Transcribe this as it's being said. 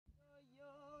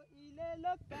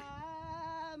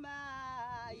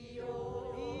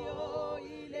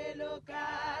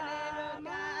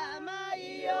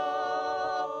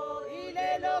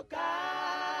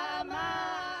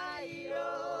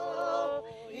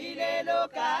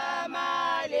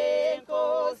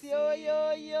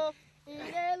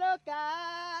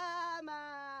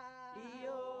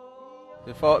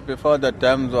Before the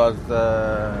dam was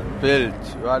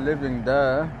built, we were living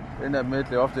there in the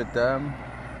middle of the dam.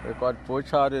 We got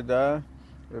butchery there,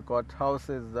 we got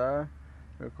houses there,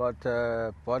 we got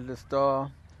a bottle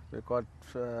store, we got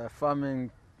farming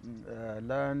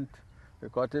land, we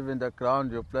got even the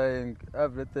ground you're playing,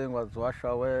 everything was washed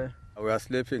away. We were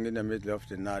sleeping in the middle of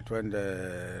the night when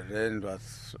the rain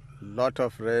was, lot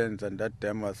of rains and that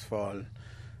dam was full.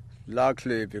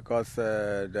 Luckily, because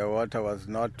the water was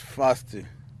not fast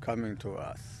coming to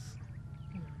us.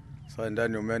 So and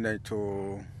then you managed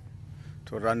to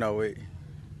run away.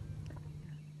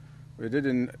 We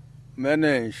didn't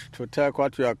manage to take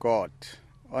what you got.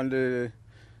 Only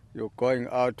you're going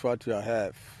out what you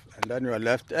have. And then you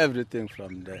left everything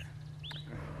from there.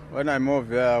 When I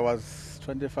moved here, I was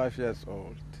 25 years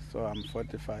old. So I'm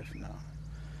 45 now.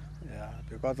 Yeah,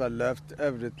 because I left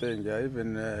everything. Yeah,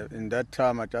 even in that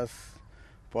time, I just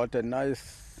bought a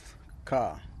nice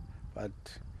car, but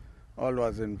all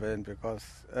was in vain because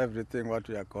everything what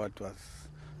we got was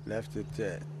left it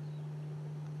there.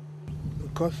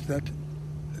 Because that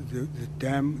the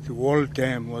dam, the wall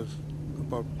dam, was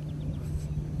about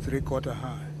 3/4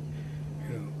 high,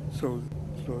 so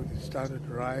it started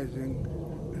rising,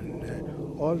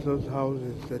 and all those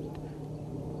houses that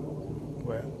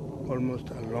were almost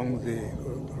along the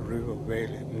river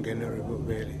valley, Ngene River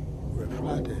Valley, were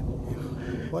flooded.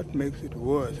 What makes it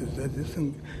worse is that this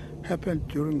thing happened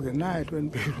during the night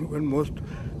when most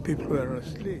people were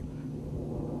asleep.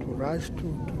 To rise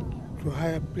to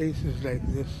higher places like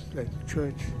this, like the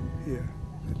church here,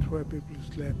 that's where people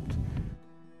slept.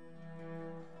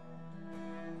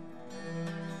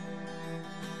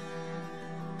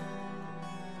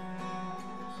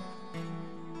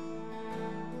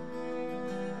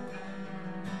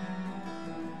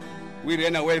 We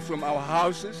ran away from our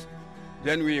houses.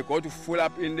 Then we go to full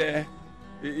up in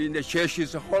the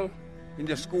church's hall, in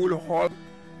the school hall.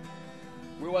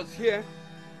 We was here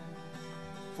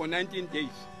for 19 days,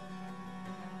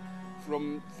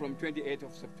 from 28th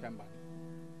of September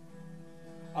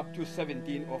up to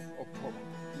 17th of October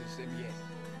in the same year.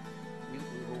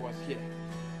 We was here.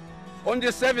 On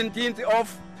the 17th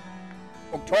of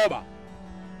October,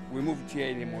 we moved here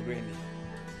in Morweni.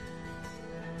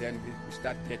 Then we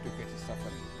started to get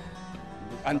suffering.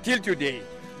 Until today,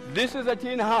 this is a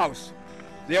tin house.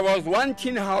 There was one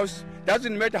tin house,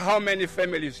 doesn't matter how many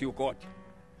families you got,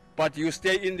 but you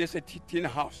stay in this tin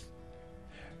house.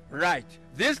 Right,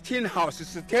 this tin house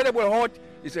is a terrible hot,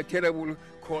 it's a terrible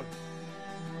cold.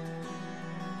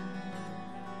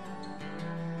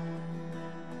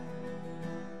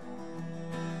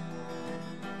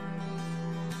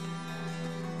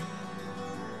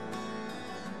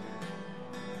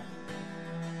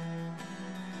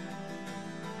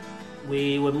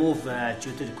 We were moved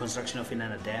due to the construction of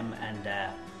Inanda Dam, and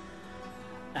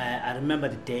I remember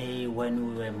the day when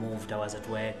we were moved. I was at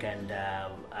work, and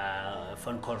a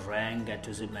phone call rang.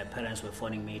 My parents were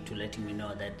phoning me to letting me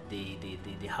know that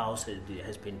the house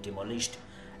has been demolished,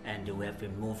 and we have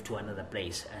been moved to another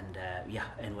place. And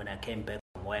and when I came back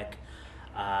from work,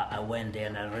 I went there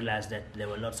and I realized that there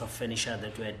were lots of furniture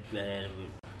that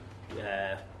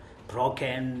were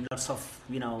broken, lots of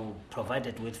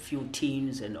provided with few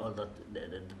teams and all that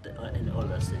and all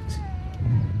those things.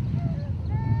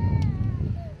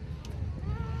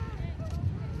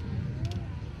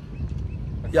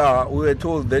 Yeah, we were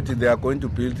told that they are going to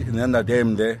build another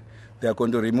dam there. They are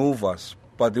going to remove us,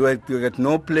 but we had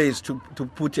no place to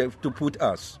put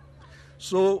us.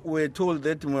 So we were told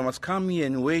that we must come here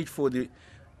and wait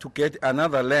to get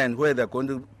another land where they are going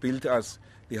to build us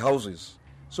the houses.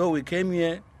 So we came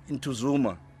here into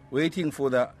Zuma, waiting for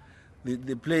the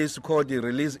place called the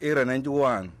Release Area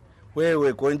 91, where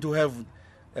we're going to have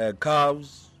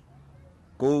cows,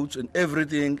 goats, and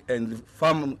everything, and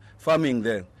farming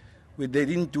there. They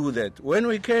didn't do that. When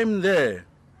we came there,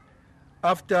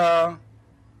 after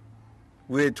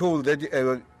we were told that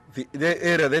the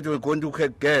area that we were going to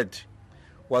get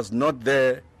was not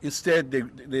there, instead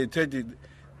they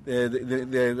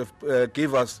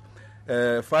gave us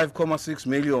 5.6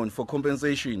 million for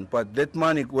compensation, but that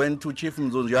money went to Chief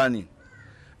Mzonjani.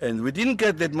 And we didn't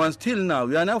get that money till now.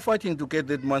 We are now fighting to get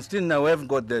that money. Still now we haven't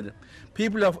got that.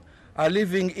 People are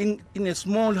living in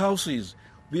small houses.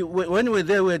 When we were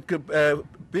there, we had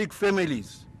big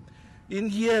families. In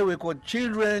here, we got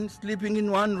children sleeping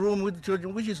in one room with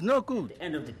children, which is no good. At the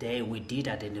end of the day, we did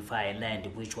identify a land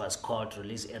which was called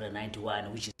Release Area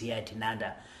 91, which is here at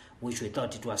Inanda, which we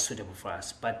thought it was suitable for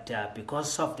us. But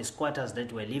because of the squatters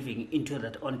that were living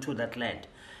onto that land,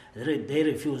 they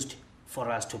refused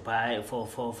for us to buy,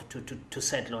 to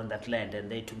settle on that land, and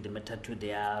they took the matter to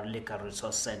their liquor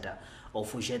resource center,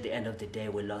 of which at the end of the day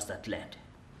we lost that land.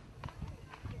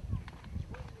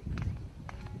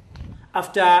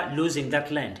 After losing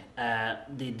that land,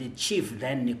 the chief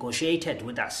then negotiated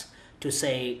with us to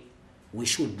say we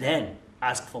should then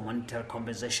ask for monetary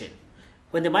compensation.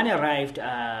 When the money arrived,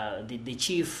 the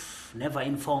chief never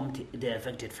informed the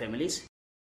affected families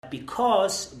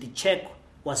because the check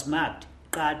was marked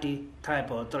Kati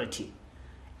Tribal Authority.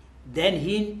 Then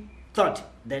he thought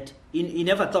that, he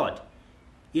never thought,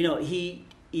 he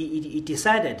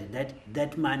decided that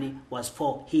that money was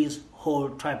for his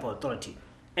whole tribal authority,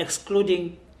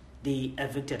 excluding the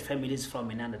evicted families from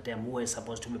Inanda Dam who were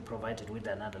supposed to be provided with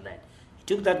another land. He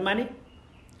took that money.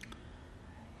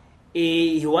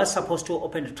 He was supposed to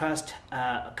open a trust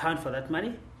account for that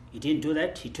money. He didn't do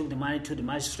that. He took the money to the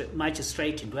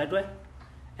magistrate in Dwedwe,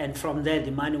 and from there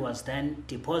the money was then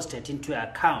deposited into an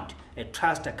account, a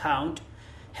trust account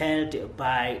held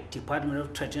by Department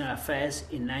of Traditional Affairs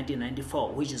in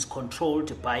 1994, which is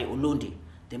controlled by Ulundi.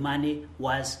 The money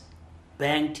was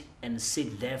banked and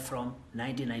sit there from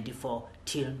 1994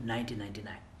 till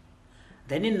 1999.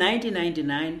 Then in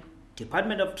 1999,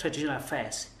 Department of Traditional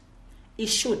Affairs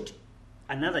issued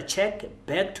another check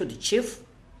back to the chief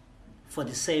for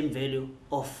the same value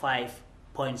of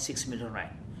 5.6 million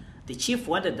rand. The chief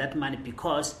wanted that money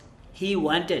because he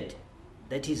wanted,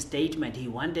 that his statement, he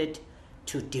wanted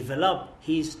to develop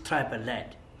his tribal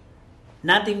land.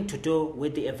 Nothing to do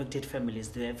with the evicted families.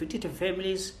 The evicted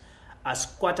families are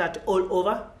squatted all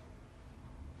over,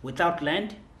 without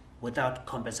land, without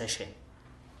compensation.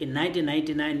 In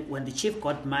 1999, when the chief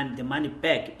got the money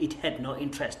back, it had no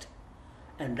interest.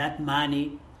 And that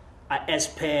money, as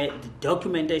per the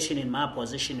documentation in my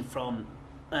possession from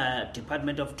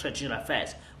Department of Traditional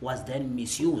Affairs, was then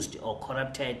misused or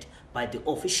corrupted by the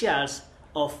officials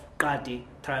of Kati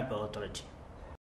Tribal Authority.